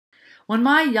When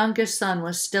my youngest son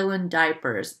was still in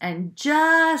diapers and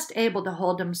just able to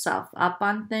hold himself up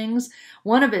on things,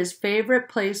 one of his favorite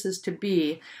places to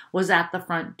be was at the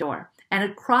front door. And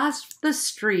across the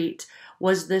street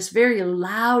was this very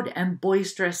loud and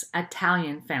boisterous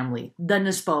Italian family, the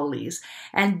Nespolis.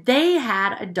 And they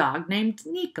had a dog named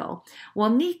Nico. Well,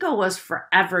 Nico was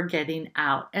forever getting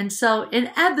out. And so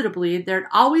inevitably, there'd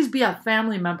always be a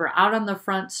family member out on the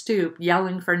front stoop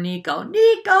yelling for Nico,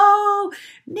 Nico,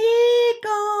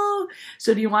 Nico.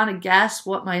 So do you want to guess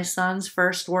what my son's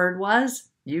first word was?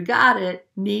 You got it,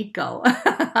 Nico.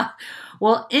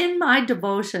 Well, in my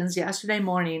devotions yesterday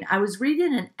morning, I was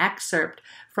reading an excerpt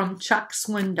from Chuck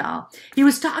Swindoll. He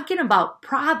was talking about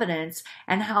providence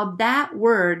and how that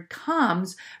word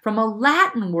comes from a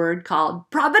Latin word called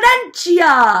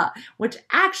Providentia, which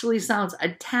actually sounds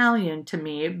Italian to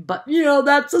me, but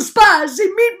that's a spicy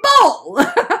meatball.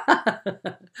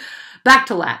 Back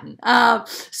to Latin.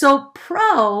 So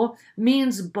pro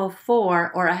means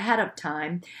before or ahead of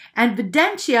time, and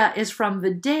videntia is from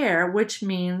videre, which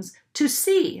means to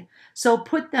see. So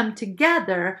put them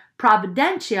together,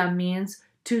 providentia means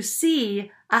to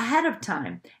see ahead of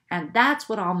time, and that's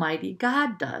what Almighty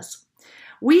God does.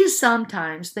 We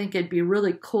sometimes think it'd be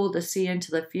really cool to see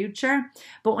into the future,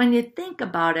 but when you think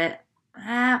about it,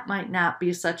 that might not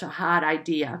be such a hot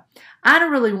idea. I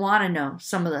don't really want to know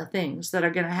some of the things that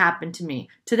are going to happen to me.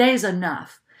 Today's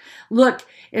enough. Look,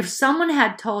 if someone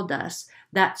had told us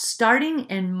that starting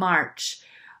in March,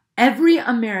 every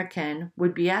American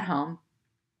would be at home,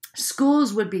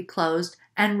 schools would be closed,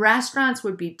 and restaurants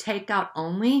would be takeout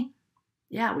only,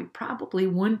 yeah, we probably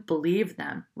wouldn't believe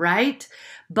them, right?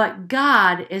 But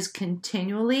God is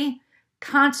continually,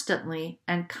 constantly,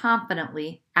 and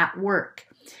confidently at work.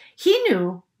 He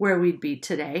knew where we'd be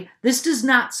today. This does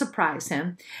not surprise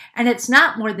him, and it's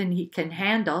not more than he can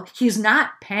handle. He's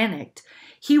not panicked.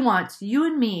 He wants you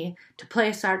and me to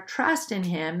place our trust in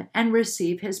him and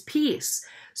receive his peace.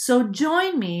 So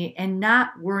join me in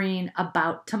not worrying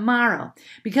about tomorrow,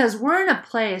 because we're in a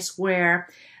place where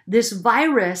this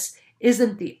virus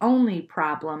isn't the only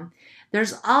problem.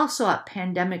 There's also a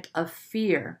pandemic of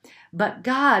fear. But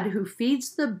God, who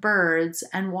feeds the birds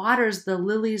and waters the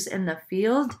lilies in the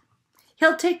field,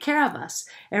 he'll take care of us.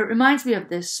 It reminds me of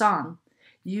this song.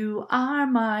 You are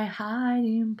my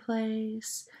hiding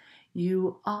place.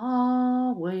 You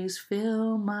always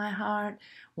fill my heart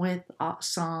with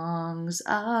songs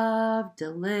of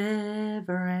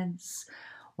deliverance.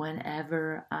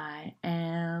 Whenever I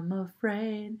am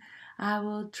afraid, I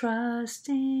will trust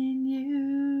in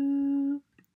you.